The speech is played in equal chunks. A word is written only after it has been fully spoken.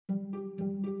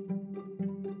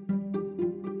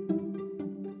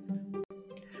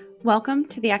Welcome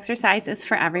to the Exercise is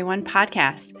for Everyone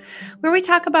podcast, where we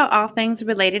talk about all things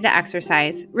related to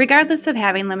exercise, regardless of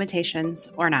having limitations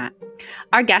or not.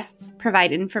 Our guests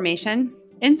provide information,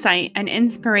 insight, and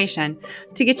inspiration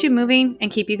to get you moving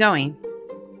and keep you going.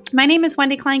 My name is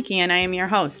Wendy Kleinke, and I am your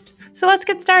host. So let's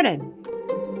get started.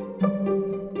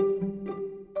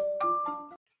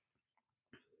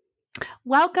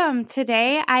 Welcome.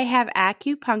 Today I have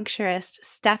acupuncturist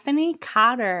Stefanie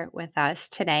Cotter with us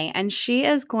today, and she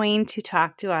is going to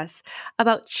talk to us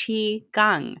about Qi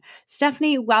Gong.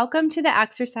 Stefanie, welcome to the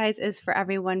Exercise is for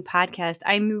Everyone podcast.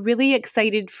 I'm really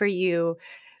excited for you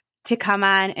to come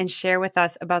on and share with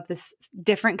us about this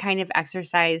different kind of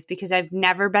exercise because I've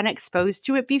never been exposed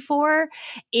to it before,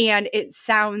 and it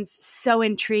sounds so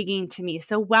intriguing to me.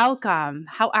 So welcome.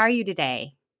 How are you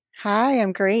today? Hi,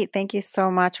 I'm great. Thank you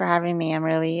so much for having me. I'm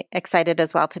really excited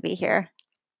as well to be here.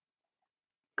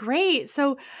 Great.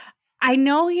 So I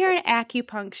know you're an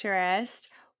acupuncturist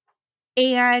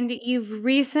and you've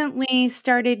recently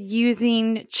started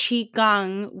using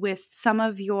Qigong with some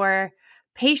of your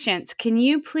patients. Can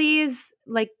you please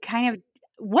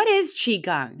what is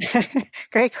Qigong?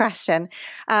 Great question.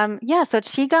 So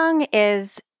Qigong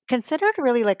is considered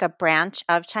really like a branch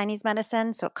of Chinese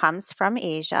medicine. So it comes from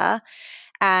Asia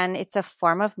and it's a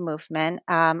form of movement.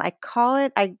 I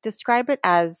describe it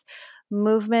as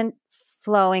movement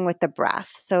flowing with the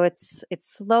breath. So it's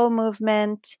slow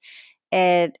movement.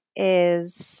 It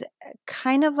is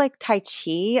kind of like Tai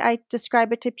Chi. I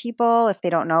describe it to people if they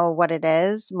don't know what it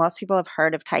is. Most people have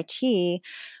heard of Tai Chi,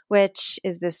 which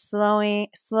is this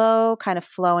slow kind of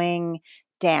flowing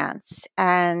dance.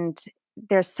 And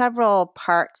there's several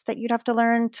parts that you'd have to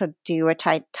learn to do a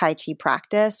Tai Chi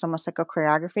practice, almost like a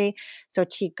choreography. So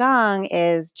Qigong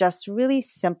is just really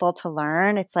simple to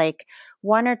learn. It's like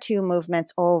one or two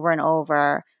movements over and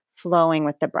over flowing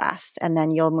with the breath. And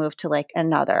then you'll move to like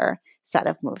another set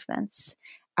of movements.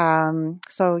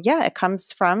 It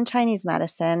comes from Chinese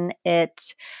medicine.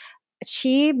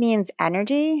 Qi means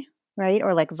energy, right?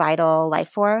 Or like vital life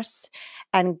force.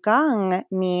 And Gong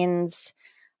means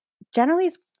generally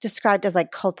is described as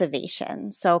like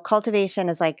cultivation. So cultivation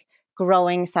is like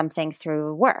growing something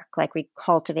through work. Like we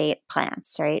cultivate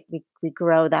plants, right? We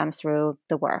grow them through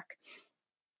the work.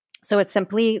 So it's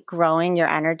simply growing your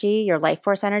energy, your life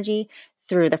force energy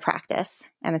through the practice.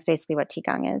 And that's basically what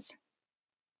Qigong is.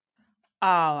 Oh,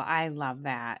 I love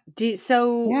that.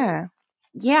 Yeah.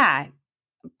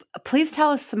 Please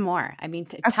tell us some more. I mean,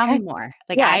 tell me more.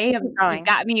 You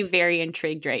got me very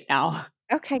intrigued right now.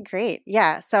 Okay, great.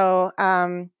 Yeah. So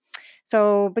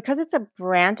because it's a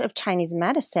branch of Chinese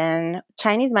medicine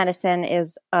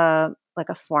is like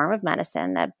a form of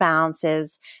medicine that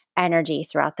balances energy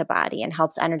throughout the body and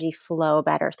helps energy flow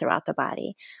better throughout the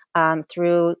body.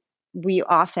 We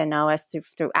often know as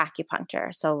through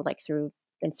acupuncture. So like through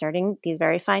inserting these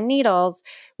very fine needles,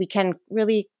 we can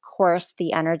really course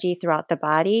the energy throughout the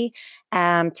body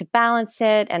to balance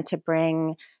it and to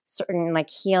bring certain like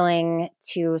healing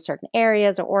to certain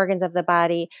areas or organs of the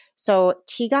body. So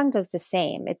Qigong does the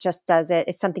same. It just does it.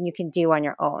 It's something you can do on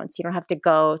your own. So you don't have to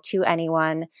go to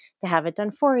anyone to have it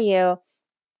done for you.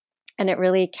 And it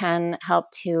really can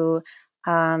help to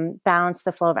balance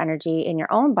the flow of energy in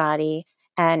your own body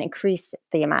and increase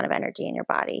the amount of energy in your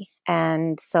body.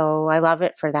 And so I love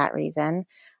it for that reason.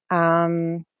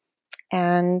 And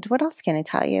what else can I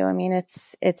tell you? I mean,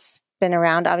 it's been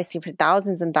around obviously for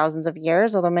thousands and thousands of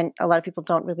years, although a lot of people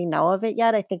don't really know of it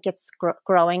yet. I think it's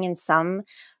growing in some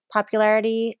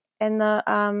popularity in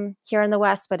the here in the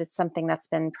West, but it's something that's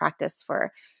been practiced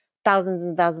for thousands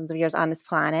and thousands of years on this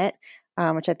planet,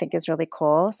 which I think is really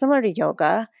cool, similar to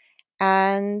yoga.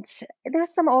 And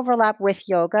there's some overlap with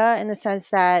yoga in the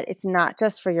sense that it's not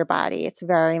just for your body. It's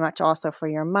very much also for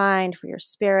your mind, for your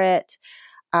spirit.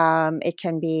 It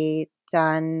can be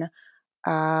done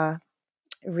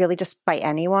really just by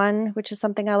anyone, which is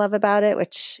something I love about it,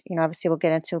 which, obviously we'll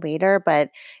get into later, but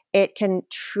it can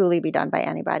truly be done by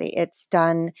anybody. It's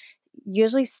done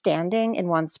usually standing in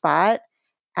one spot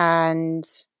and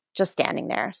just standing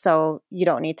there. So you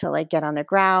don't need to like get on the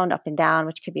ground up and down,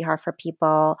 which could be hard for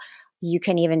people. You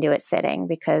can even do it sitting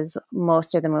because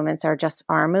most of the movements are just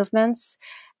arm movements.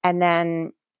 And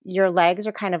then your legs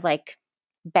are kind of like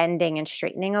bending and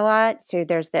straightening a lot. So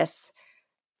there's this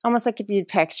almost like if you'd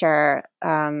picture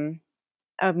a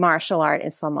martial art in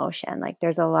slow motion, like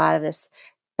there's a lot of this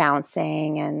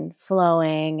bouncing and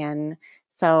flowing. And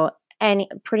so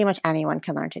pretty much anyone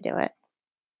can learn to do it.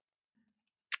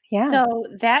 Yeah. So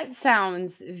that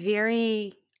sounds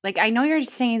very, like, I know you're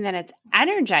saying that it's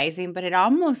energizing, but it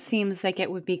almost seems like it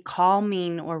would be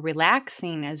calming or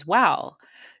relaxing as well.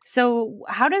 So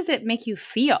how does it make you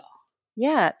feel?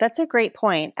 Yeah, that's a great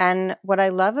point. And what I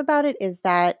love about it is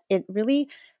that it really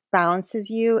balances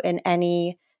you in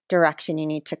any direction you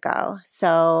need to go.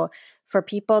 So for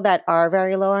people that are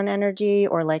very low on energy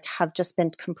or like have just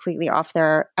been completely off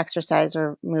their exercise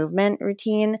or movement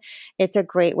routine, it's a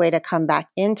great way to come back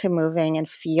into moving and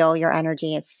feel your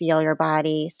energy and feel your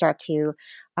body start to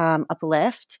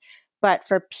uplift. But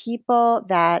for people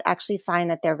that actually find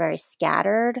that they're very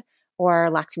scattered or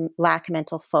lack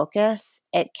mental focus,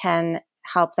 it can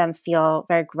help them feel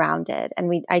very grounded.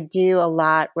 And I do a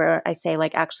lot where I say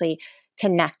like actually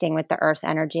connecting with the earth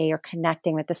energy or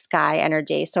connecting with the sky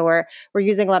energy. So we're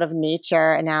using a lot of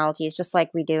nature analogies, just like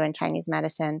we do in Chinese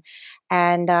medicine.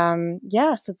 And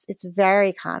yeah, so it's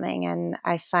very calming, and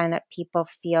I find that people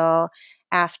feel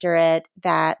after it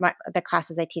that the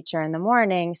classes I teach are in the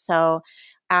morning. So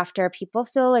after, people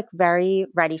feel like very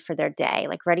ready for their day,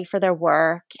 like ready for their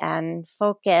work and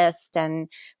focused. And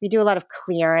we do a lot of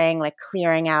clearing, like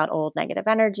clearing out old negative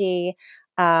energy.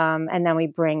 And then we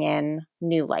bring in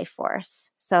new life force.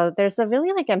 So there's a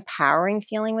really like empowering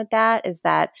feeling with that, is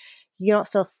that you don't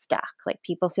feel stuck. Like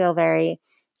people feel very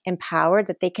empowered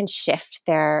that they can shift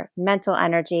their mental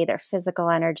energy, their physical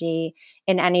energy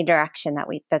in any direction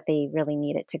that they really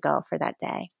need it to go for that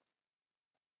day.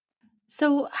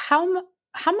 So how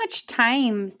much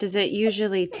time does it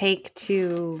usually take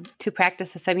to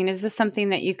practice this? I mean, is this something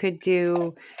that you could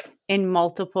do in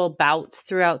multiple bouts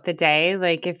throughout the day?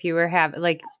 Like if you were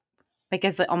like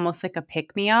as almost like a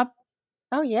pick me up?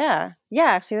 Oh yeah. Yeah,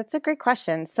 actually that's a great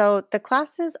question. So the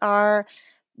classes I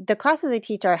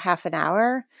teach are half an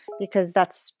hour because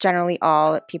that's generally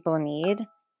all that people need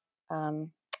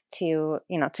um, to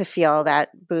feel that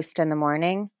boost in the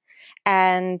morning.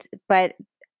 But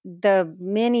the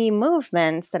mini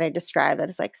movements that I described, that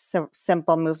is like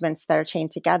simple movements that are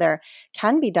chained together,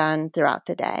 can be done throughout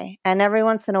the day. And every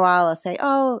once in a while, I'll say,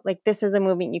 "Oh, like this is a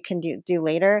movement you can do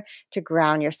later to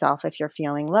ground yourself if you're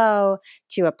feeling low,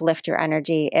 to uplift your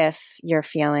energy if you're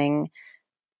feeling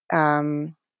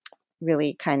um,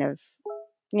 really kind of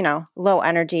low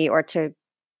energy, or to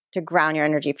ground your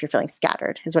energy if you're feeling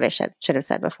scattered." Is what I should have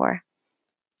said before,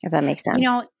 if that makes You sense.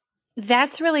 know,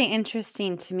 that's really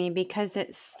interesting to me because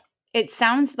it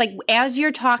sounds like as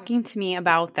you're talking to me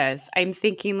about this, I'm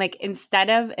thinking like instead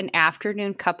of an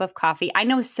afternoon cup of coffee, I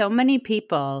know so many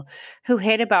people who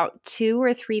hit about 2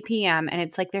 or 3 p.m. and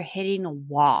it's like they're hitting a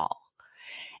wall.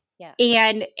 Yeah.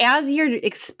 And as you're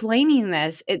explaining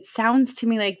this, it sounds to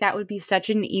me like that would be such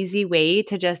an easy way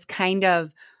to just kind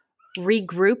of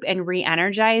regroup and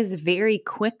re-energize very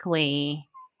quickly.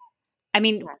 I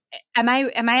mean, am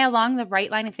I along the right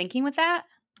line of thinking with that?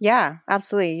 Yeah,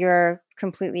 absolutely. You're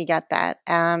completely get that.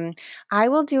 I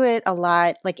will do it a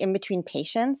lot, like in between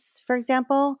patients, for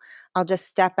example. I'll just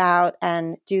step out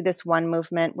and do this one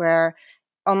movement where,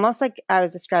 almost like I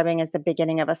was describing as the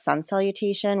beginning of a sun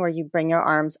salutation, where you bring your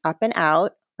arms up and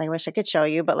out. I wish I could show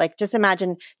you, but like just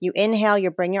imagine you inhale,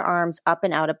 you bring your arms up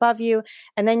and out above you.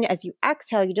 And then as you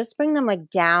exhale, you just bring them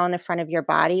like down the front of your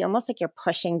body, almost like you're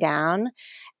pushing down.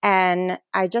 And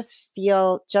I just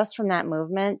feel just from that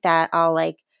movement that I'll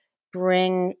like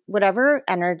bring whatever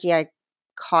energy I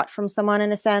caught from someone,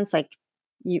 in a sense, like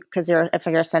because if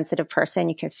you're a sensitive person,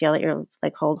 you can feel that you're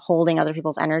like holding other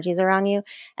people's energies around you,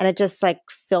 and it just like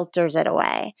filters it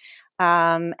away.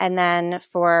 And then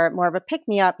for more of a pick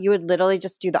me up, you would literally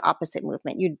just do the opposite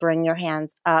movement. You'd bring your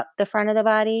hands up the front of the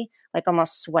body, like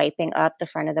almost swiping up the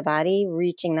front of the body,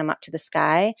 reaching them up to the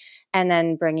sky, and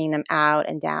then bringing them out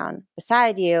and down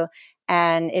beside you.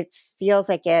 And it feels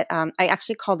like it. I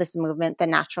actually call this movement the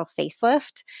natural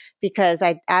facelift, because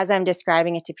as I'm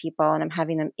describing it to people and I'm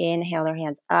having them inhale their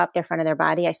hands up the front of their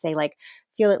body, I say like,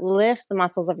 feel it lift the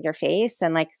muscles of your face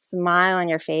and like smile on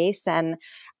your face. And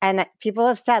people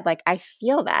have said like, I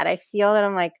feel that. I feel that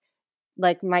I'm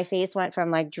like my face went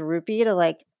from like droopy to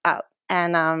like up.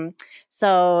 And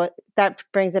so that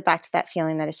brings it back to that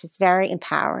feeling that it's just very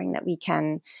empowering that we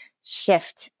can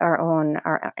shift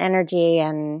our energy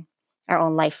and our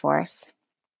own life force.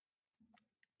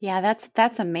 Yeah,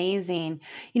 that's amazing.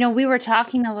 You know, we were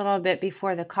talking a little bit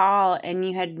before the call and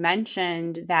you had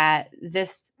mentioned that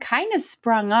this kind of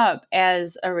sprung up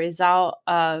as a result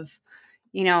of,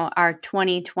 our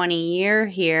 2020 year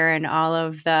here and all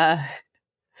of the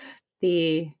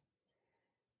I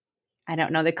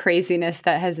don't know, the craziness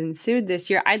that has ensued this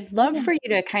year. I'd love Yeah. for you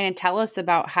to kind of tell us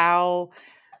about how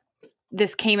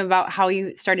this came about, how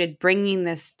you started bringing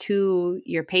this to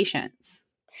your patients.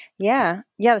 Yeah.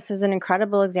 Yeah. This is an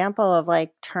incredible example of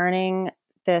like turning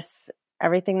this,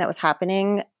 everything that was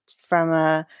happening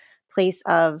from place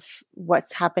of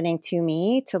what's happening to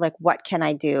me to like, what can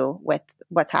I do with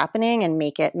what's happening and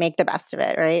make the best of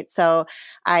it. Right. So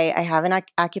I have an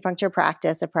acupuncture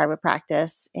practice, a private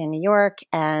practice in New York,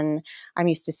 and I'm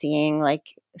used to seeing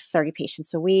like 30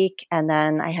 patients a week. And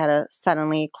then I had to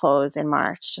suddenly close in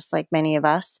March, just like many of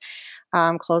us,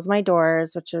 close my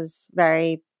doors, which was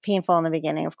very painful in the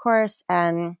beginning, of course.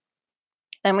 And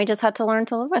then we just had to learn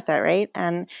to live with it, right?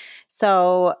 And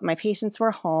so my patients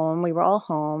were home. We were all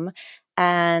home.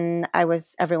 And I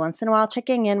was every once in a while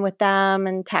checking in with them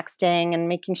and texting and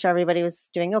making sure everybody was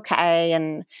doing okay.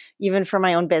 And even for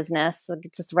my own business, like,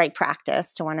 it's just right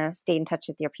practice to want to stay in touch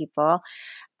with your people.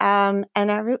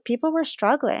 People were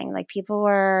struggling. Like, people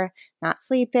were not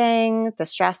sleeping. The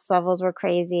stress levels were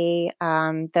crazy.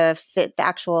 The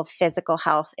actual physical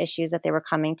health issues that they were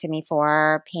coming to me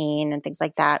for, pain and things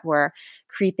like that, were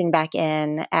creeping back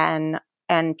in.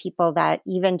 And people that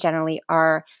even generally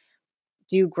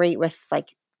do great with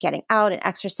like getting out and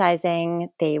exercising,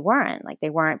 they weren't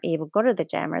able to go to the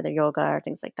gym or the yoga or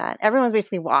things like that. Everyone's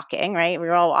basically walking, right? We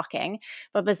were all walking,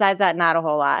 but besides that, not a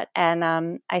whole lot. And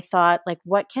I thought, like,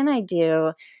 what can I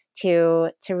do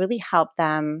to really help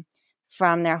them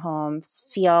from their homes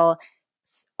feel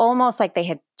almost like they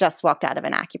had just walked out of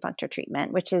an acupuncture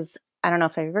treatment, which is, I don't know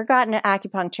if I've ever gotten an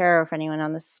acupuncture or if anyone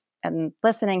on this and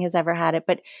listening has ever had it,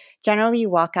 but generally you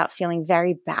walk out feeling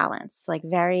very balanced, like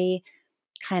very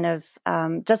kind of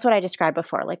just what I described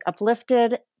before, like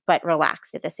uplifted but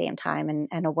relaxed at the same time,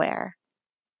 and aware.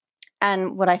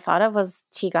 And what I thought of was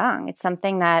Qigong. It's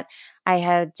something that I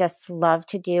had just loved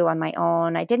to do on my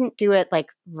own. I didn't do it like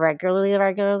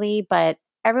regularly, but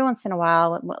every once in a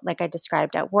while, like I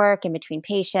described, at work, in between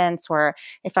patients, or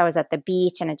if I was at the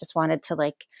beach and I just wanted to,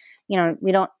 like,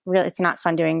 we don't really, it's not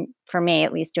fun doing, for me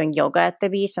at least, doing yoga at the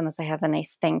beach unless I have a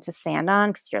nice thing to stand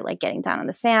on, because you're like getting down on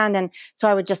the sand. And so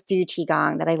I would just do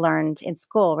Qigong that I learned in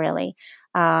school, really,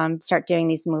 start doing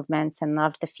these movements, and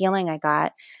loved the feeling I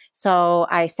got. So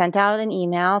I sent out an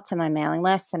email to my mailing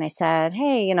list and I said,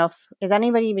 hey, is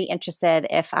anybody be interested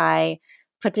if I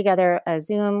put together a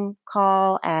Zoom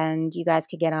call and you guys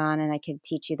could get on and I could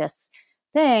teach you this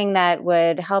thing that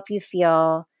would help you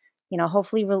feel,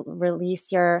 hopefully release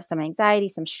some anxiety,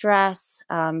 some stress,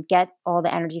 get all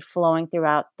the energy flowing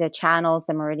throughout the channels,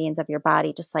 the meridians of your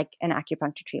body, just like an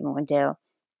acupuncture treatment would do.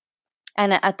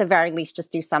 And at the very least,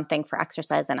 just do something for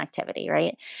exercise and activity,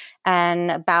 right?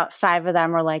 And about 5 of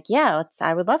them were like, yeah,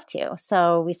 I would love to.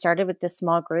 So we started with this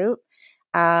small group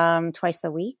twice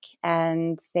a week.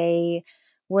 And they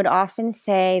would often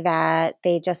say that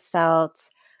they just felt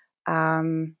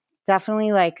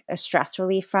definitely like a stress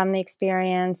relief from the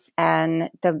experience. And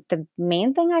the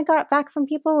main thing I got back from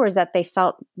people was that they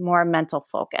felt more mental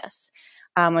focus,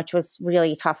 which was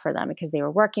really tough for them because they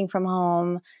were working from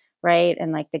home, right?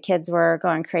 And like the kids were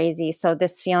going crazy. So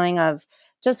this feeling of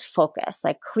just focus,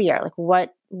 like clear, like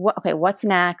okay, what's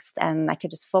next? And I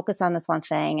could just focus on this one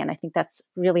thing. And I think that's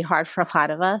really hard for a lot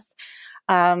of us.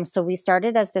 So we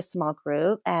started as this small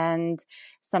group, and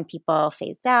some people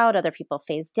phased out, other people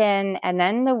phased in, and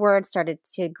then the word started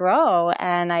to grow.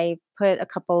 And I put a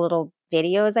couple little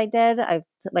videos I did. I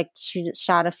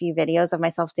shot a few videos of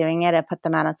myself doing it. I put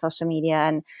them out on social media,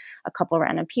 and a couple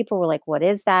random people were like, what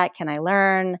is that? Can I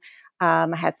learn? I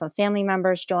had some family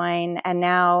members join, and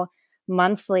now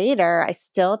months later, I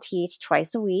still teach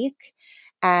twice a week.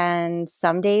 And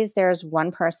some days there's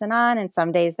one person on, and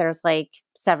some days there's like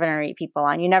 7 or 8 people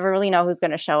on. You never really know who's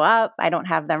going to show up. I don't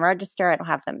have them register. I don't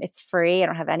have them. It's free. I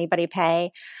don't have anybody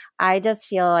pay. I just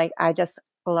feel like I just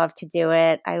love to do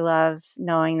it. I love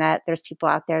knowing that there's people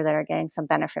out there that are getting some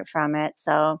benefit from it.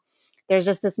 So there's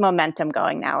just this momentum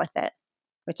going now with it,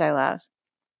 which I love.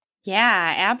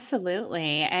 Yeah,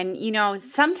 absolutely. And,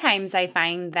 sometimes I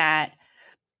find that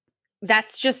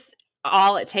that's just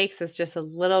all it takes is just a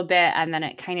little bit, and then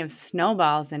it kind of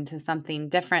snowballs into something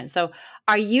different. So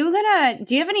do you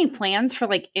have any plans for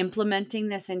like implementing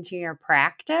this into your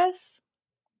practice?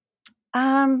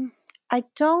 I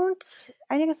guess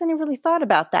I never really thought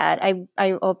about that.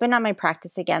 I opened up my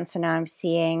practice again. So now I'm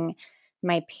seeing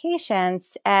my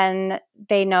patients, and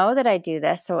they know that I do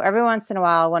this. So every once in a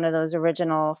while, one of those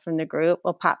original from the group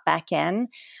will pop back in.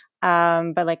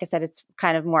 But like I said, it's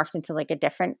kind of morphed into like a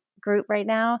different group right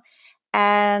now.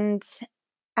 And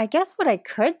I guess what I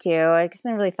could do, I guess I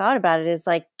never really thought about it, is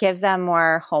like give them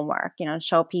more homework,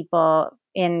 show people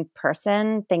in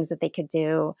person things that they could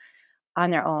do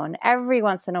on their own. Every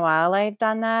once in a while I've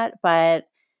done that, but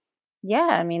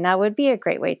yeah, I mean, that would be a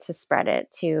great way to spread it,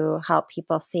 to help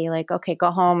people see like, okay,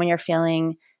 go home when you're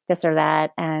feeling this or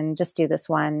that and just do this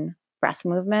one breath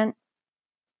movement.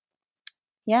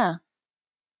 Yeah.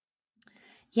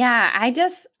 Yeah, I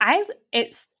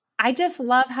just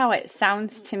love how it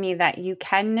sounds to me that you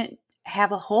can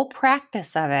have a whole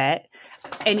practice of it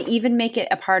and even make it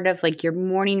a part of like your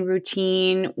morning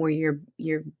routine or your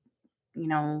you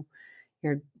know,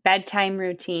 your bedtime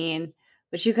routine,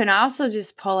 but you can also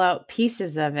just pull out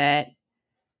pieces of it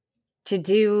to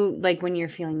do like when you're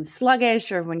feeling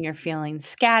sluggish or when you're feeling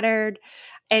scattered.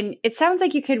 And it sounds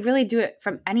like you could really do it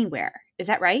from anywhere. Is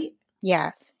that right?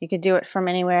 Yes, you could do it from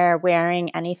anywhere,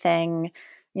 wearing anything,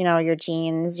 your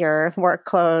jeans, your work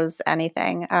clothes,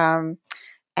 anything.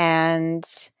 And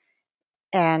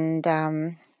and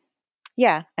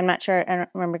Yeah, I'm not sure. I don't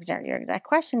remember your exact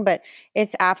question, but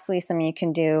it's absolutely something you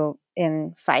can do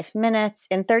in 5 minutes,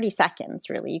 in 30 seconds,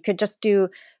 really. You could just do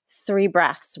 3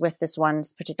 breaths with this one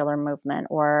particular movement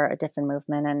or a different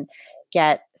movement and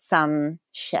get some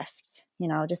shift,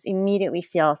 just immediately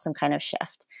feel some kind of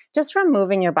shift just from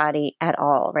moving your body at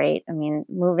all, right? I mean,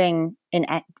 moving in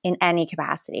any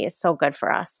capacity is so good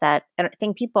for us that I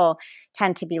think people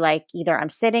tend to be like, either I'm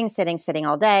sitting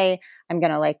all day, I'm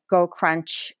going to like go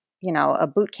crunch a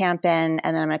boot camp in,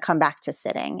 and then I'm going to come back to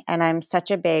sitting. And I'm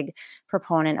such a big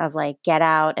proponent of like, get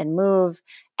out and move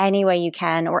any way you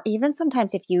can. Or even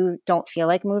sometimes if you don't feel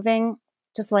like moving,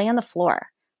 just lay on the floor,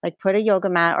 like put a yoga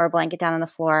mat or a blanket down on the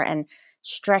floor and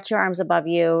stretch your arms above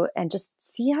you and just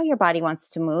see how your body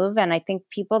wants to move. And I think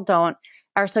people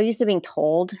are so used to being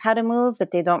told how to move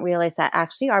that they don't realize that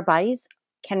actually our bodies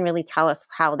can really tell us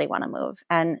how they want to move.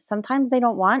 And sometimes they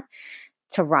don't want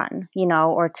to run,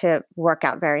 or to work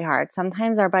out very hard.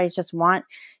 Sometimes our bodies just want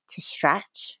to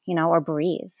stretch, or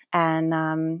breathe.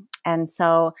 And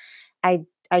so I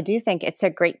do think it's a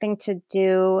great thing to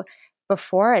do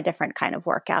before a different kind of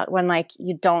workout. When like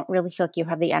you don't really feel like you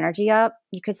have the energy up,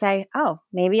 you could say, oh,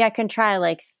 maybe I can try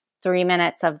like 3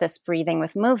 minutes of this breathing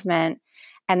with movement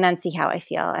and then see how I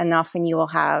feel. And often you will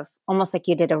have almost like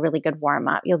you did a really good warm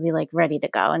up. You'll be like ready to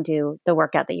go and do the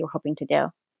workout that you were hoping to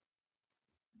do.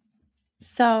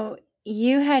 So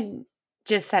you had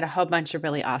just said a whole bunch of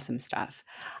really awesome stuff.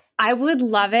 I would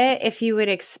love it if you would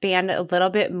expand a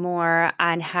little bit more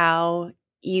on how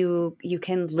you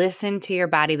can listen to your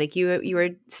body. Like you were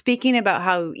speaking about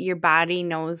how your body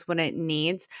knows what it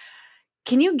needs.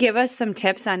 Can you give us some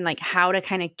tips on like how to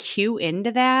kind of cue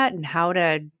into that and how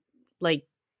to like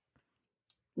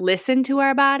listen to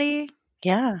our body?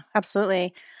 Yeah,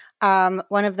 absolutely.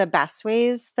 One of the best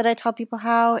ways that I tell people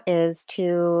how is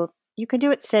you could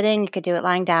do it sitting, you could do it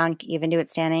lying down, you could even do it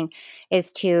standing,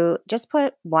 is to just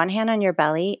put one hand on your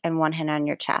belly and one hand on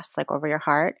your chest, like over your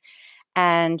heart,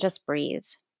 and just breathe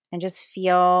and just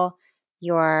feel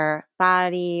your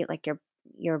body, like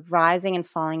you're rising and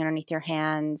falling underneath your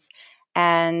hands.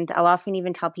 And I'll often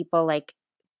even tell people like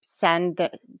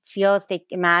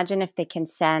imagine if they can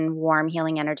send warm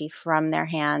healing energy from their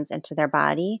hands into their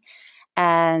body.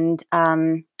 And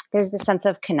there's this sense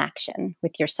of connection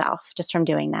with yourself just from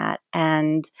doing that.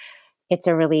 And it's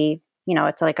a really,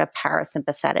 it's like a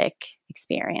parasympathetic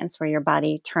experience where your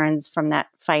body turns from that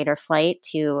fight or flight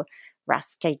to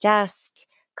rest, digest,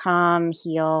 calm,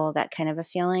 heal, that kind of a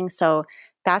feeling. So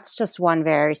that's just one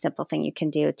very simple thing you can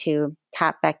do to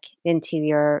tap back into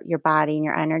your body and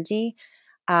your energy.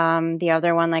 The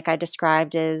other one, like I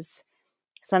described, is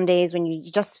some days when you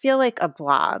just feel like a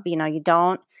blob, you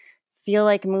don't feel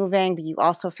like moving, but you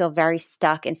also feel very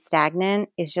stuck and stagnant,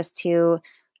 is just to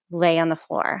lay on the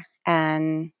floor.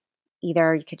 And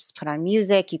either you could just put on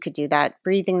music, you could do that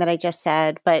breathing that I just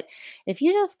said. But if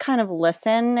you just kind of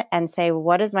listen and say,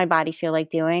 what does my body feel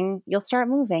like doing? You'll start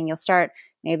moving.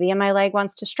 Maybe my leg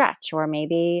wants to stretch, or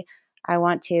maybe I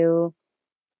want to,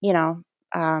 you know,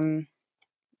 I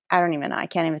don't even know. I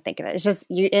can't even think of it. It's just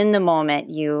you in the moment.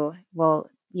 Usually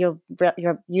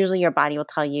your body will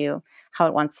tell you how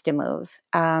it wants to move.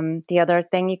 The other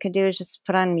thing you could do is just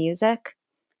put on music.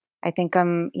 I think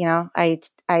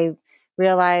I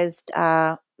realized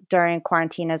during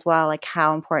quarantine as well, like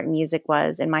how important music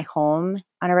was in my home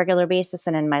on a regular basis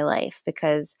and in my life,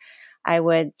 because I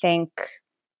would think,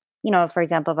 for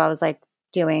example, if I was like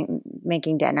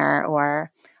making dinner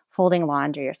or folding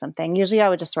laundry or something, usually I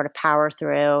would just sort of power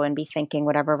through and be thinking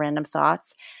whatever random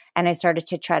thoughts. And I started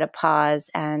to try to pause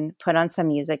and put on some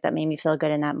music that made me feel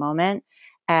good in that moment.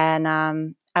 And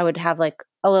I would have like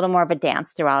a little more of a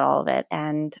dance throughout all of it,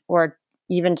 or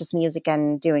even just music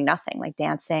and doing nothing, like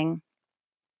dancing,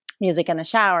 music in the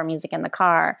shower, music in the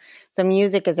car. So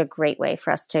music is a great way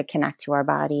for us to connect to our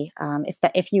body.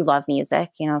 If you love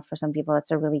music, for some people,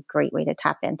 it's a really great way to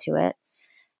tap into it.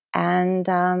 And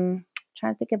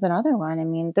trying to think of another one. I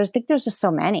mean, there's just so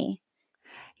many.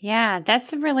 Yeah,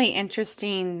 that's a really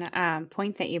interesting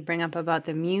point that you bring up about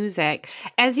the music.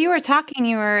 As you were talking,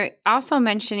 you were also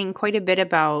mentioning quite a bit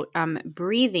about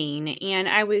breathing, and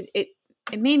it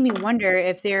made me wonder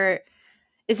if there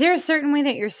is there a certain way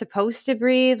that you're supposed to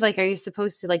breathe? Like, are you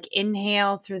supposed to like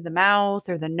inhale through the mouth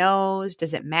or the nose?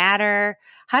 Does it matter?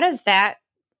 How does that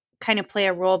kind of play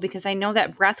a role? Because I know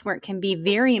that breath work can be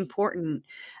very important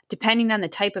depending on the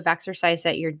type of exercise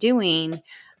that you're doing.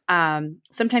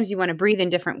 Sometimes you want to breathe in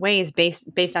different ways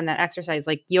based on that exercise,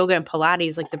 like yoga and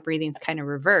Pilates, like the breathing's kind of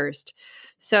reversed.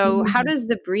 So, how Mhm. does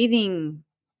the breathing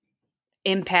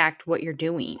impact what you're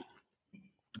doing?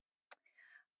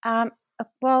 Um,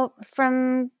 well,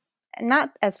 from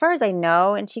not as far as I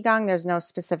know in qigong, there's no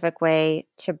specific way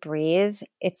to breathe.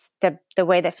 It's the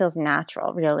way that feels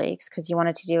natural, really, because you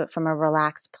wanted to do it from a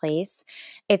relaxed place.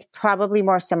 It's probably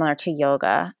more similar to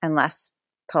yoga and less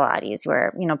Pilates,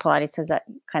 where Pilates has that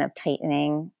kind of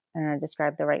tightening. I don't know how to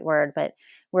describe the right word, but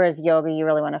whereas yoga, you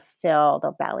really want to fill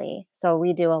the belly. So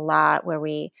we do a lot where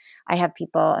I have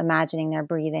people imagining they're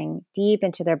breathing deep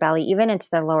into their belly, even into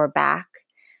their lower back,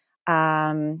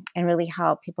 and really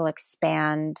help people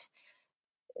expand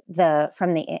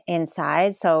from the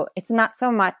inside. So it's not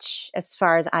so much, as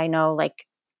far as I know, like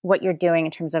what you're doing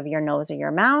in terms of your nose or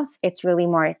your mouth. It's really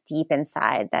more deep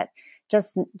inside, that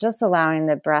just allowing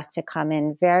the breath to come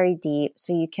in very deep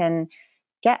so you can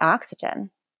get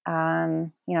oxygen.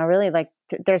 Really, like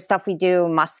there's stuff we do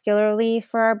muscularly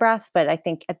for our breath, but I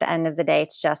think at the end of the day,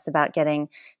 it's just about getting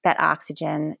that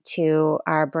oxygen to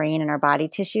our brain and our body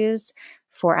tissues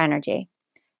for energy.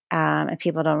 And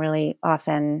people don't really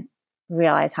often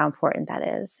realize how important that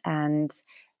is. And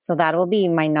so that will be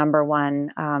my number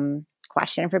one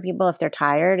question for people if they're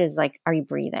tired, is like, are you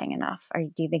breathing enough?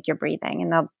 Do you think you're breathing?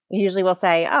 And they'll usually will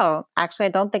say, oh, actually, I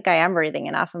don't think I am breathing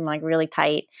enough. I'm like really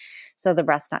tight. So the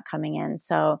breath's not coming in.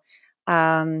 So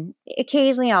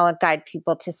occasionally I'll guide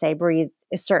people to say, breathe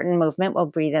a certain movement. We'll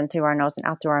breathe in through our nose and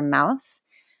out through our mouth.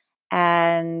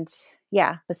 And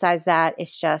yeah, besides that,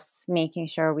 it's just making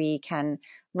sure we can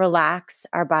relax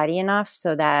our body enough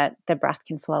so that the breath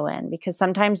can flow in, because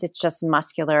sometimes it's just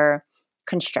muscular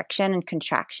constriction and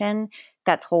contraction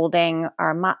that's holding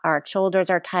our shoulders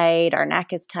are tight, our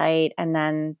neck is tight, and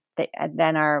then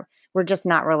we're just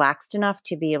not relaxed enough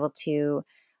to be able to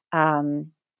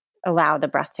um, allow the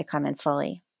breath to come in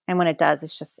fully. And when it does,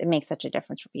 it makes such a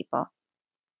difference for people.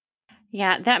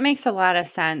 Yeah, that makes a lot of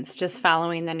sense, just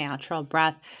following the natural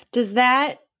breath. Does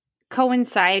that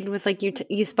coincide with like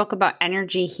you spoke about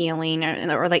energy healing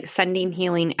or like sending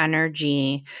healing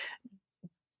energy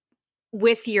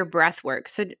with your breath work?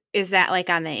 So is that like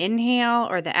on the inhale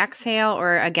or the exhale,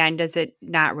 or again, does it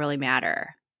not really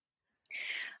matter?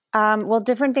 Well,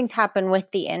 different things happen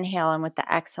with the inhale and with the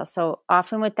exhale. So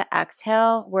often with the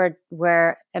exhale,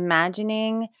 we're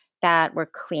imagining that we're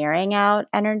clearing out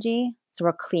energy. So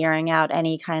we're clearing out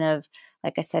any kind of,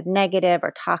 like I said, negative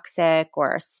or toxic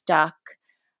or stuck,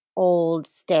 old,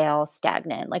 stale,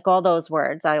 stagnant, like all those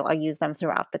words. I'll use them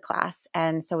throughout the class.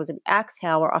 And so as we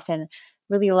exhale, we're often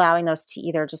really allowing those to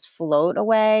either just float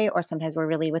away, or sometimes we're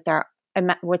really with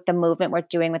the movement we're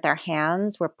doing with our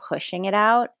hands, we're pushing it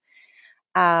out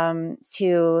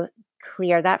to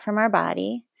clear that from our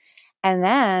body. And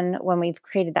then when we've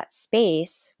created that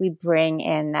space, we bring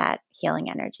in that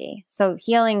healing energy. So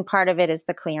healing, part of it is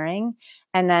the clearing.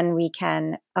 And then we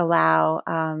can allow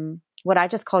what I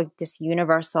just call this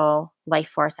universal life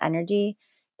force energy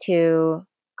to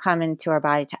come into our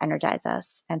body to energize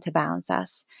us and to balance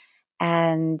us.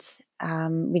 And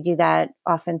we do that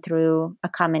often through a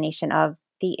combination of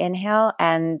the inhale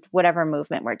and whatever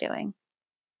movement we're doing.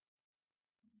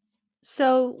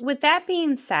 So, with that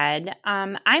being said,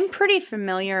 I'm pretty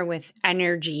familiar with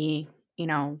energy,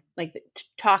 like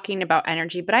talking about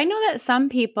energy, but I know that some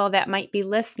people that might be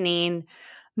listening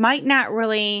might not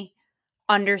really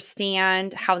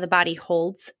understand how the body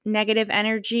holds negative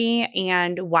energy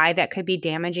and why that could be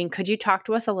damaging. Could you talk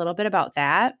to us a little bit about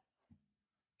that?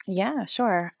 Yeah,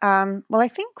 sure. Well, I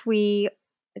think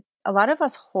a lot of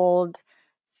us hold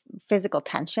physical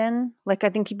tension. Like, I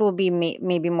think people will be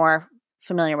maybe more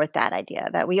familiar with that idea,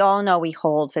 that we all know we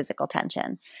hold physical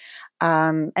tension.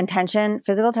 And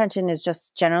physical tension is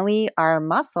just generally our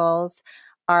muscles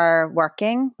are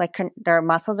working, like our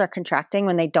muscles are contracting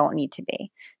when they don't need to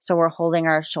be. So we're holding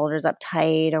our shoulders up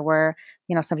tight, or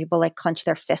some people like clench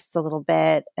their fists a little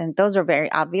bit. And those are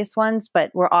very obvious ones,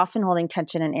 but we're often holding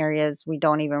tension in areas we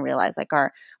don't even realize, like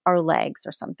our legs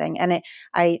or something. And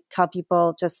I tell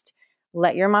people, just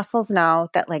let your muscles know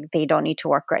that like they don't need to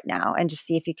work right now, and just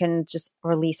see if you can just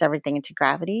release everything into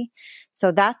gravity.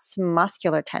 So that's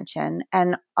muscular tension.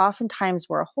 And oftentimes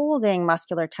we're holding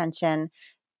muscular tension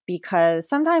because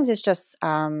sometimes it's just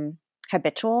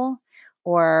habitual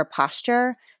or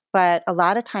posture, but a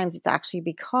lot of times it's actually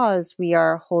because we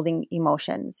are holding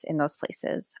emotions in those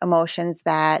places, emotions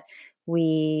that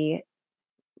we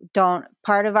don't,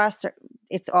 part of us,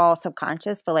 it's all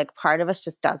subconscious, but like part of us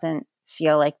just doesn't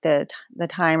feel like the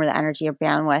time or the energy or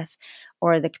bandwidth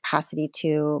or the capacity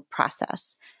to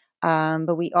process.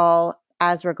 But we all,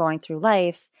 as we're going through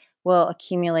life, will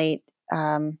accumulate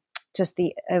just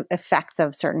the effects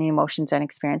of certain emotions and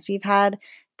experience we've had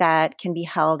that can be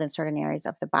held in certain areas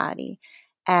of the body.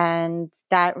 And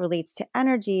that relates to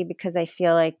energy because I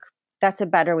feel like that's a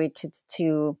better way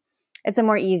to it's a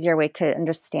more easier way to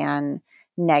understand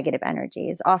negative energy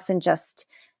is often just,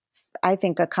 I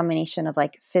think, a combination of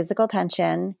like physical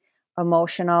tension,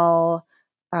 emotional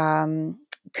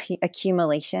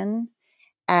accumulation,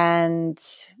 and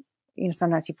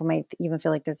sometimes people might even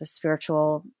feel like there's a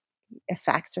spiritual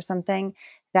effects or something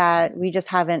that we just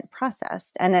haven't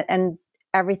processed, and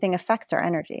everything affects our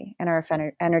energy, and our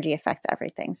energy affects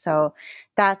everything. So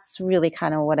that's really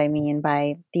kind of what I mean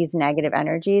by these negative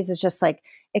energies. Is just like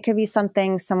it could be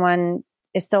something someone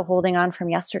is still holding on from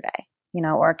yesterday,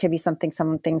 or it could be something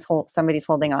somebody's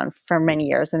holding on for many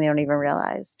years and they don't even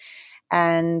realize.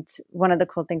 And one of the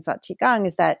cool things about Qigong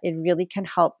is that it really can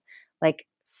help like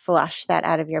flush that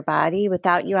out of your body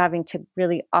without you having to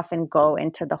really often go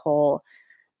into the whole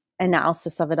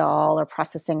analysis of it all or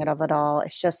processing of it all.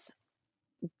 It's just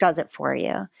does it for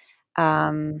you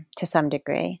to some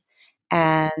degree.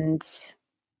 And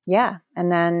yeah.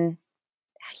 And then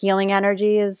healing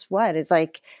energy is what? It's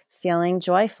like feeling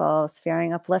joyful, it's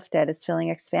feeling uplifted, it's feeling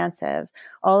expansive.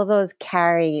 All of those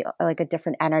carry like a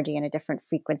different energy and a different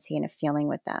frequency and a feeling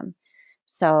with them.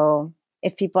 So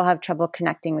if people have trouble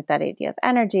connecting with that idea of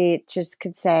energy, it just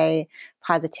could say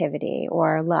positivity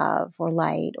or love or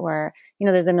light or,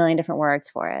 there's a million different words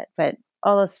for it, but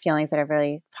all those feelings that are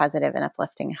really positive and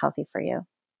uplifting and healthy for you.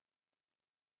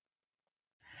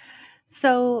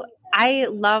 So I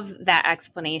love that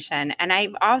explanation. And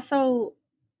I've also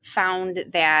found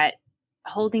that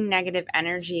holding negative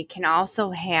energy can also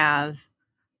have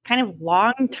kind of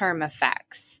long-term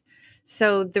effects.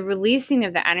 So the releasing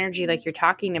of the energy like you're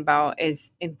talking about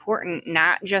is important,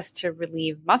 not just to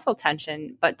relieve muscle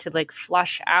tension, but to like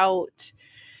flush out.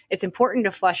 It's important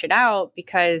to flush it out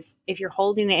because if you're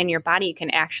holding it in your body, you can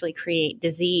actually create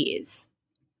disease.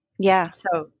 Yeah.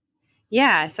 So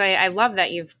I love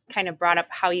that you've kind of brought up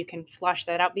how you can flush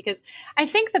that out, because I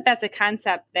think that that's a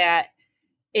concept that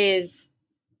is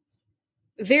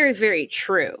very, very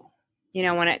true,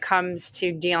 when it comes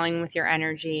to dealing with your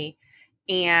energy,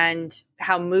 and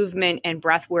how movement and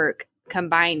breath work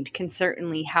combined can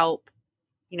certainly help,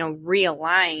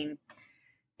 realign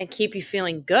and keep you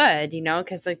feeling good,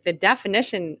 because like the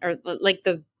definition or like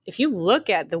if you look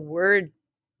at the word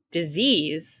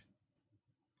disease,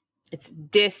 it's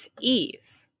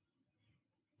dis-ease.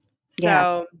 Yeah.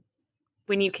 So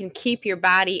when you can keep your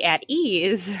body at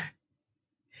ease,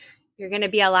 you're going to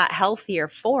be a lot healthier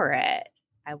for it,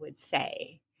 I would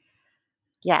say.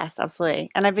 Yes, absolutely.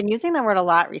 And I've been using that word a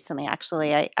lot recently,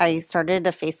 actually. I started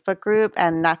a Facebook group,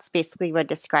 and that's basically what I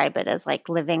describe it as like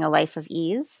living a life of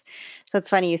ease. So it's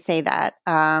funny you say that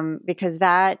because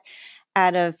that,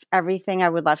 out of everything I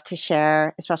would love to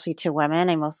share, especially to women,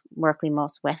 I work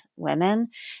most with women,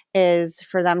 is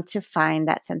for them to find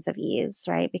that sense of ease,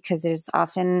 right? Because there's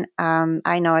often,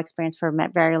 I know experience for a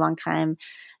very long time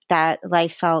that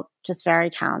life felt just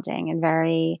very challenging and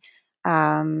very,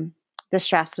 the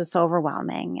stress was so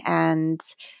overwhelming, and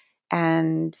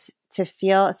to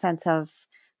feel a sense of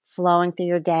flowing through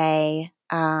your day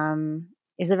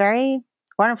is a very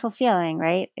wonderful feeling,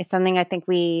 right? It's something I think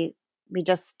we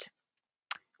just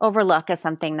overlook as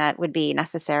something that would be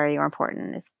necessary or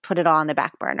important, is put it all on the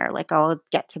back burner. Like, I'll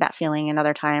get to that feeling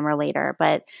another time or later.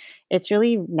 But it's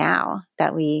really now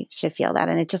that we should feel that.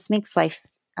 And it just makes life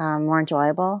more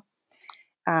enjoyable.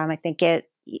 I think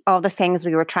all the things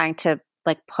we were trying to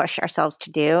like push ourselves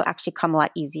to do actually come a lot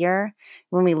easier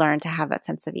when we learn to have that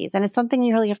sense of ease. And it's something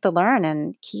you really have to learn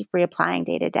and keep reapplying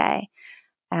day to day.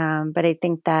 But I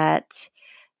think that,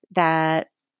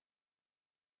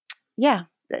 yeah,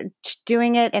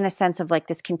 doing it in a sense of like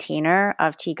this container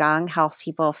of Qigong helps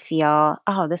people feel,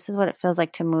 oh, this is what it feels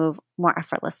like to move more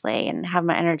effortlessly and have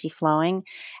my energy flowing.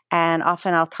 And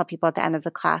often I'll tell people at the end of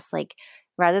the class, like,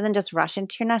 rather than just rush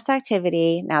into your next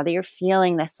activity, now that you're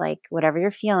feeling this, like whatever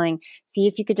you're feeling, see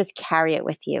if you could just carry it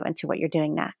with you into what you're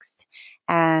doing next.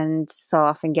 And so I'll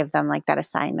often give them like that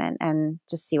assignment and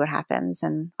just see what happens.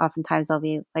 And oftentimes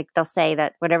they'll say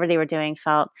that whatever they were doing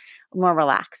felt more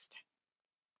relaxed.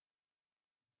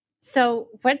 So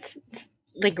what's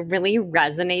like really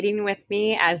resonating with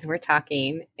me as we're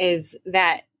talking is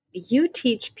that you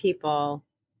teach people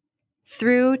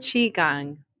through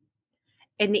Qigong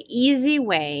an easy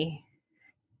way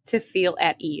to feel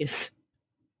at ease.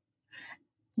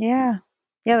 Yeah.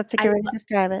 Yeah, that's a I good way to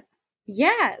describe it.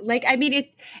 Yeah, like I mean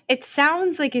it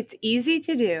sounds like it's easy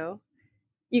to do.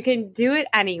 You can do it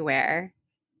anywhere.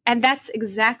 And that's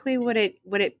exactly what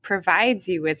it provides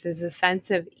you with is a sense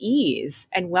of ease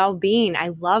and well-being. I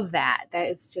love that. That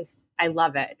it's just I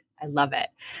love it. I love it.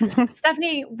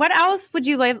 Stephanie, what else would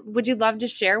you love to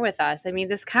share with us? I mean,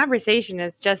 this conversation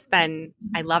has just been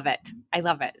I love it. I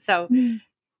love it. So,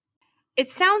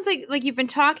 it sounds like you've been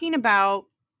talking about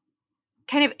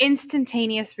kind of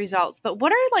instantaneous results, but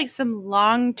what are like some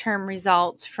long-term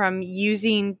results from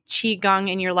using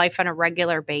qigong in your life on a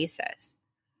regular basis?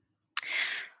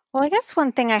 Well, I guess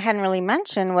one thing I hadn't really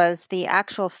mentioned was the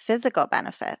actual physical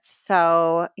benefits.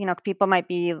 So, people might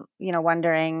be,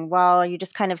 wondering, well, are you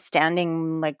just kind of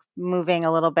standing, like moving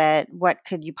a little bit? What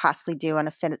could you possibly do on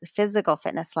a physical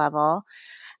fitness level?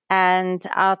 And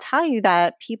I'll tell you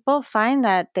that people find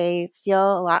that they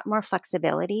feel a lot more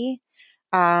flexibility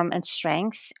and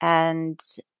strength and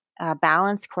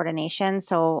balance, coordination.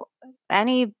 So,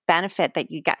 any benefit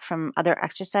that you get from other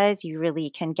exercise, you really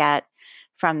can get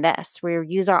from this. We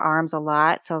use our arms a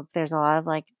lot. So, there's a lot of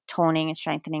like toning and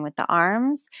strengthening with the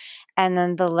arms. And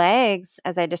then the legs,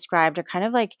 as I described, are kind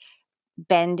of like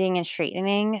bending and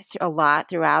straightening a lot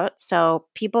throughout. So,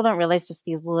 people don't realize just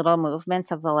these little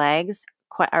movements of the legs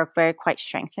are very quite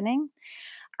strengthening.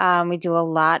 We do a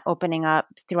lot opening up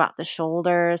throughout the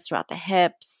shoulders, throughout the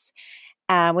hips,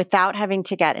 without having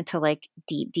to get into like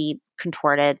deep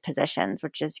contorted positions,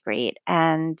 which is great.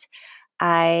 And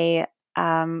I,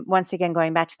 once again,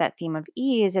 going back to that theme of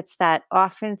ease, it's that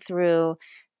often through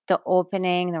the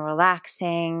opening, the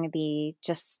relaxing, the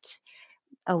just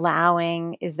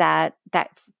allowing is that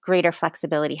greater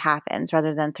flexibility happens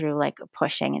rather than through like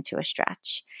pushing into a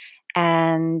stretch.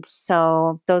 And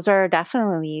so those are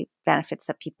definitely benefits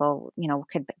that people,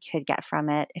 could get from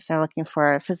it if they're looking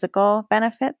for physical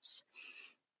benefits.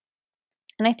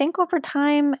 And I think over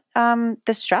time,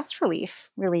 the stress relief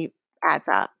really adds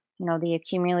up. The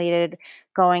accumulated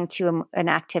going to an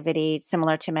activity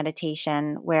similar to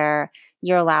meditation where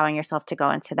you're allowing yourself to go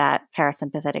into that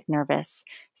parasympathetic nervous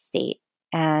state.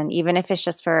 And even if it's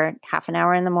just for half an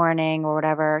hour in the morning or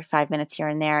whatever, 5 minutes here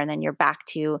and there, and then you're back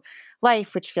to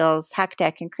life, which feels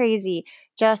hectic and crazy,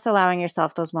 just allowing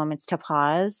yourself those moments to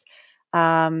pause,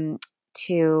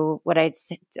 to what I'd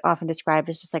often describe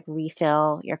as just like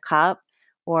refill your cup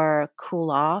or cool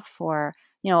off or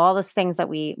all those things that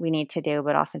we need to do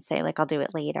but often say like I'll do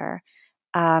it later,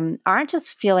 aren't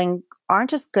just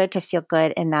good to feel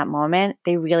good in that moment.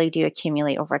 They really do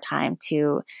accumulate over time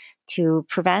to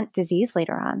prevent disease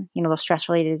later on, those stress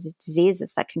related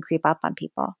diseases that can creep up on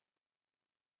people.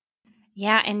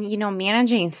 Yeah, and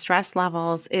managing stress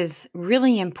levels is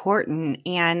really important,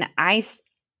 and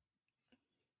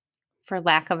for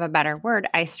lack of a better word,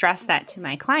 I stress that to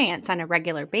my clients on a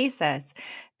regular basis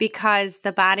because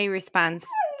the body responds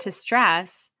to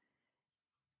stress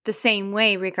the same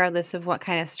way, regardless of what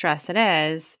kind of stress it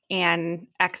is. And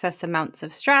excess amounts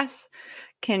of stress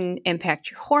can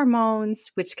impact your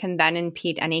hormones, which can then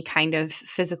impede any kind of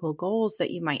physical goals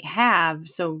that you might have.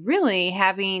 So, really,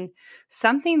 having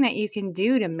something that you can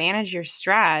do to manage your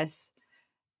stress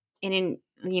on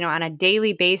a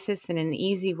daily basis in an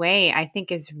easy way, I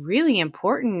think is really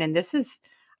important. And this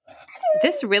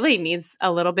really needs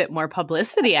a little bit more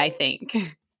publicity, I think.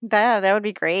 That would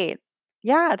be great.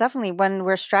 Yeah, definitely. When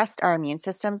we're stressed, our immune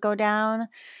systems go down.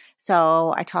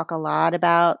 So I talk a lot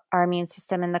about our immune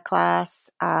system in the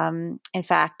class. In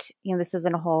fact, this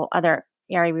isn't a whole other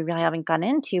area we really haven't gone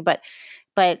into, but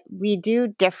we do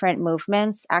different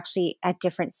movements actually at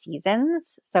different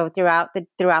seasons. So throughout the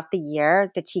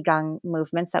year, the qigong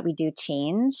movements that we do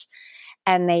change,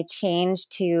 and they change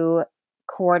to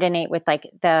coordinate with like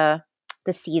the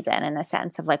season in a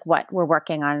sense of like what we're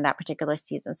working on in that particular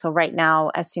season. So right now,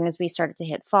 as soon as we started to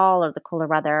hit fall or the cooler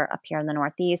weather up here in the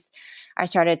Northeast, I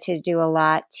started to do a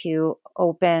lot to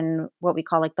open what we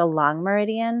call like the lung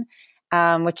meridian,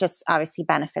 which just obviously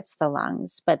benefits the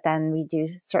lungs. But then we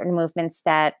do certain movements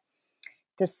that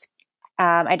just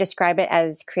I describe it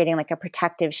as creating like a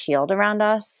protective shield around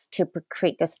us to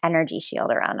create this energy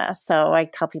shield around us. So I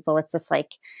tell people it's just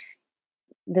like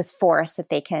this force that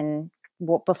they can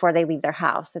before they leave their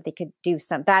house that they could do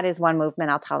that is one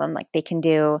movement I'll tell them like they can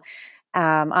do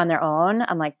on their own.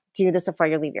 I'm like, do this before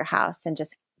you leave your house and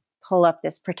just pull up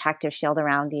this protective shield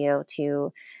around you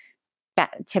to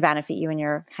benefit you when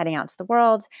you're heading out to the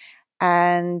world.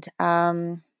 And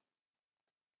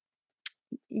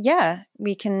Yeah,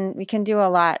 we can do a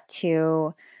lot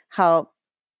to help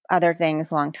other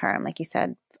things long term. Like you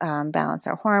said, balance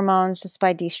our hormones just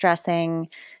by de-stressing,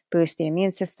 boost the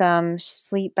immune system,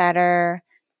 sleep better,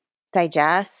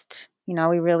 digest.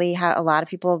 We really have a lot of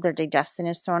people, their digestion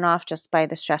is thrown off just by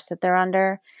the stress that they're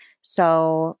under.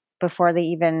 So before they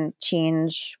even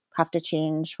have to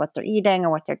change what they're eating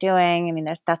or what they're doing. I mean,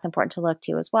 that's important to look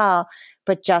to as well.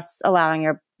 But just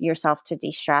allowing yourself to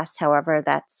de-stress, however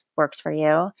that works for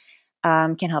you,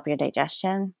 can help your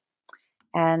digestion.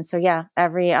 And so, yeah,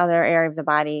 every other area of the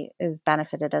body is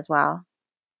benefited as well.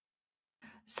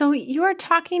 So you were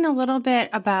talking a little bit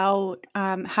about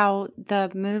how the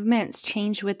movements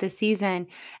change with the season.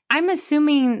 I'm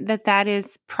assuming that that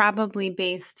is probably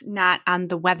based not on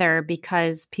the weather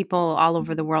because people all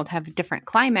over the world have a different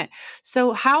climate.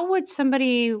 So how would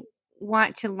somebody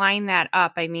want to line that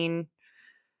up? I mean,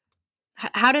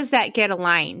 how does that get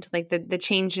aligned? Like the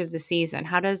change of the season,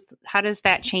 how does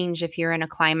that change if you're in a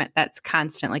climate that's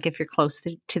constant, like if you're close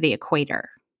to the equator?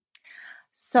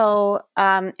 So,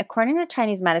 according to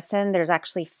Chinese medicine, there's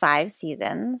actually 5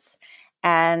 seasons.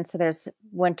 And so there's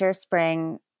winter,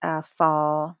 spring,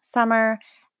 fall, summer.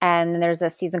 And then there's a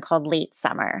season called late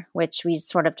summer, which we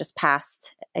sort of just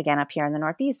passed again up here in the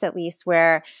Northeast, at least,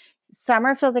 where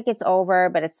summer feels like it's over,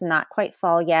 but it's not quite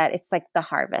fall yet. It's like the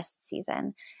harvest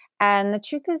season. And the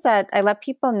truth is that I let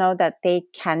people know that they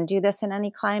can do this in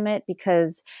any climate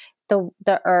because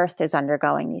the earth is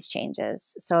undergoing these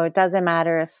changes. So it doesn't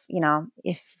matter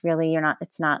if really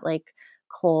it's not like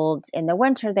cold in the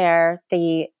winter there,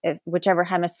 whichever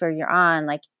hemisphere you're on,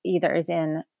 like either is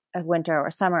in a winter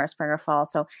or summer or spring or fall.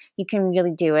 So you can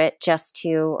really do it just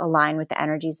to align with the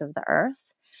energies of the earth.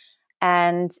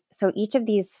 And so each of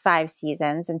these 5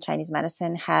 seasons in Chinese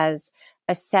medicine has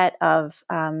a set of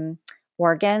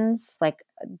organs, like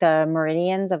the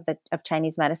meridians of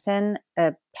Chinese medicine,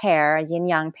 a yin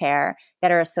yang pair that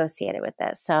are associated with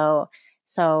this. So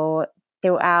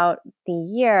throughout the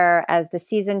year, as the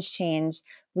seasons change,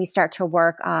 we start to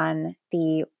work on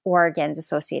the organs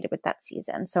associated with that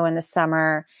season. So in the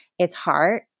summer, it's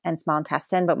heart and small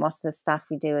intestine, but most of the stuff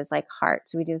we do is like heart.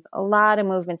 So we do a lot of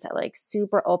movements that like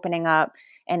super opening up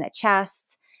in the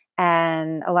chest,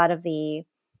 and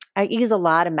I use a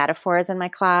lot of metaphors in my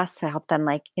class to help them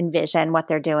like envision what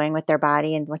they're doing with their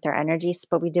body and with their energies.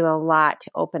 But we do a lot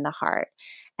to open the heart.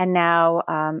 And now,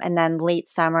 and then late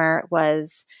summer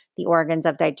was the organs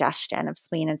of digestion, of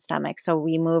spleen and stomach. So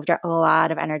we moved a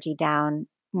lot of energy down,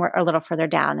 a little further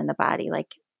down in the body,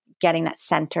 like getting that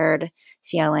centered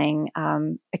feeling,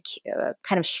 kind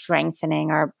of strengthening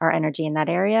our energy in that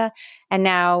area. And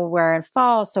now we're in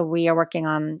fall, so we are working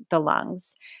on the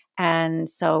lungs. And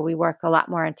so we work a lot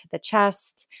more into the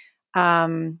chest.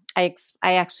 I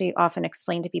actually often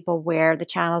explain to people where the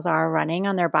channels are running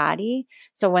on their body.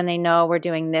 So when they know we're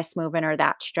doing this movement or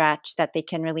that stretch, that they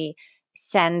can just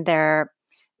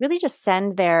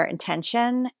send their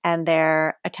intention and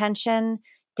their attention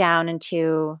down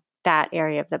into that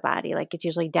area of the body. Like it's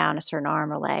usually down a certain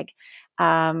arm or leg,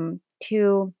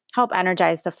 to help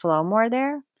energize the flow more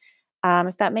there,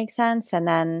 if that makes sense. And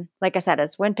then, like I said,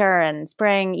 as winter and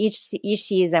spring, each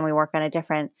season we work on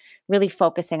really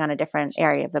focusing on a different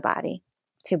area of the body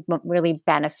to really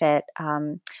benefit,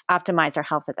 optimize our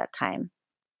health at that time.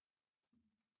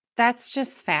 That's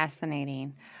just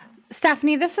fascinating.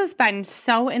 Stephanie, this has been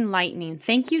so enlightening.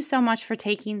 Thank you so much for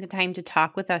taking the time to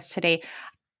talk with us today.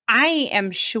 I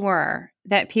am sure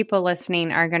that people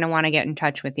listening are going to want to get in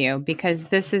touch with you because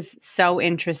this is so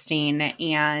interesting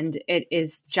and it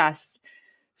is just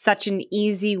such an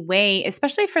easy way,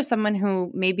 especially for someone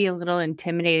who may be a little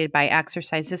intimidated by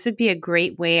exercise. This would be a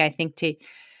great way, I think, to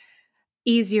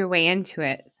ease your way into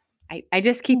it. I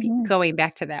just keep Mhm. going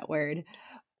back to that word.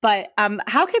 But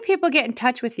how can people get in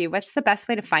touch with you? What's the best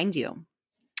way to find you?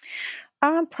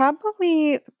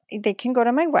 Probably they can go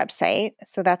to my website.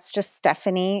 So that's just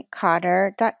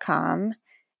stephaniecotter.com,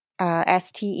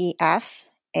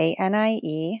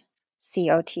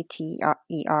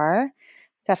 StephanieCotter,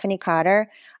 Stephanie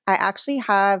Cotter. I actually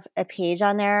have a page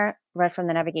on there right from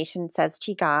the navigation that says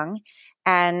Qigong.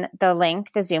 And the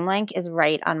Zoom link is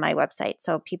right on my website.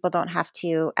 So people don't have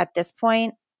to, at this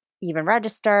point, even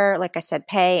register, like I said,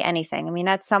 pay anything. I mean,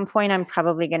 at some point, I'm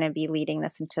probably going to be leading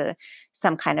this into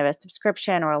some kind of a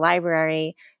subscription or a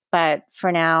library. But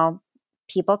for now,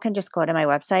 people can just go to my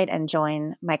website and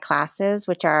join my classes,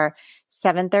 which are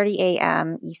 7:30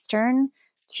 a.m. Eastern,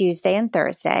 Tuesday and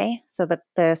Thursday. So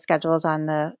the schedule is on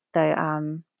the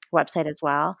website as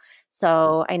well.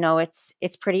 So I know it's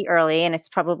pretty early, and it's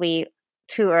probably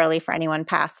too early for anyone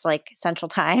past like Central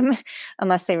Time,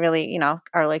 unless they really,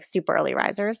 are like super early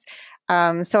risers.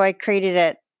 So I created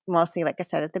it mostly, like I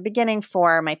said, at the beginning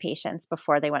for my patients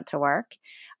before they went to work.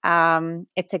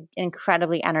 It's an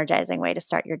incredibly energizing way to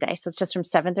start your day. So it's just from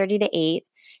 7:30 to 8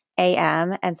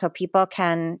 a.m. And so people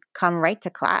can come right to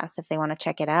class if they want to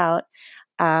check it out.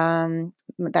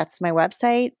 That's my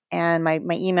website, and my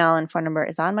email and phone number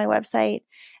is on my website.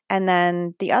 And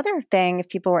then the other thing, if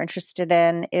people were interested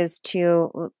in, is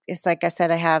like I said,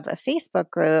 I have a Facebook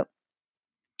group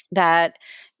that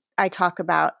I talk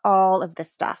about all of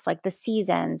this stuff, like the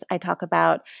seasons. I talk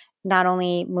about not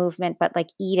only movement, but like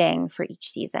eating for each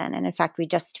season. And in fact, we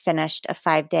just finished a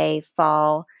 5-day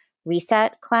fall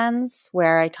reset cleanse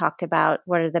where I talked about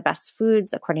what are the best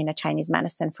foods according to Chinese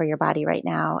medicine for your body right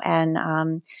now, and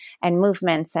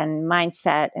movements and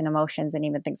mindset and emotions and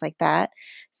even things like that.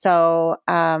 So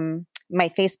my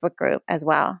Facebook group as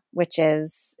well,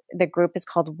 the group is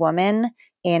called Woman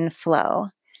in Flow.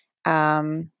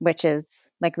 Which is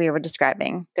like we were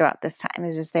describing throughout this time,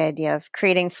 is just the idea of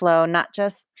creating flow, not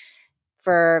just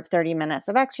for 30 minutes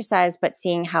of exercise, but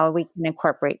seeing how we can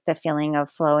incorporate the feeling of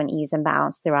flow and ease and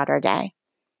balance throughout our day.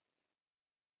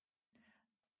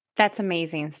 That's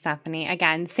amazing, Stefanie.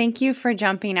 Again, thank you for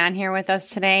jumping on here with us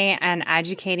today and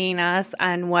educating us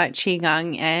on what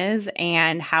Qigong is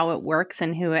and how it works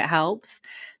and who it helps.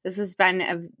 This has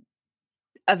been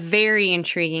a very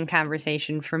intriguing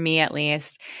conversation for me, at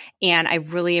least. And I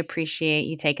really appreciate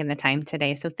you taking the time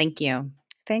today. So thank you.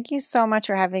 Thank you so much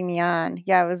for having me on.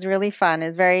 Yeah, it was really fun.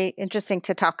 It's very interesting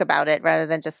to talk about it rather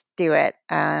than just do it.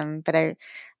 But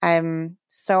I'm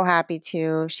so happy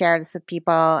to share this with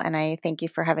people. And I thank you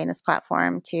for having this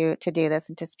platform to do this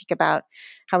and to speak about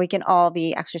how we can all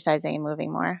be exercising and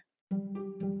moving more.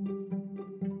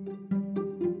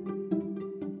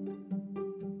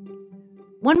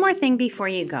 One more thing before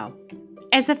you go.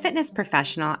 As a fitness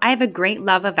professional, I have a great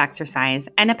love of exercise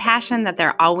and a passion that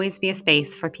there always be a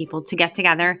space for people to get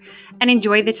together and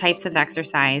enjoy the types of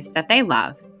exercise that they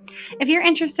love. If you're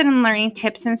interested in learning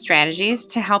tips and strategies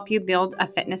to help you build a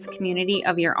fitness community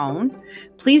of your own,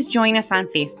 please join us on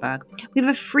Facebook. We have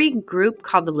a free group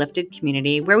called the Lifted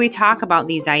Community where we talk about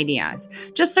these ideas.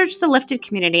 Just search the Lifted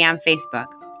Community on Facebook.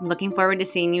 I'm looking forward to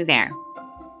seeing you there.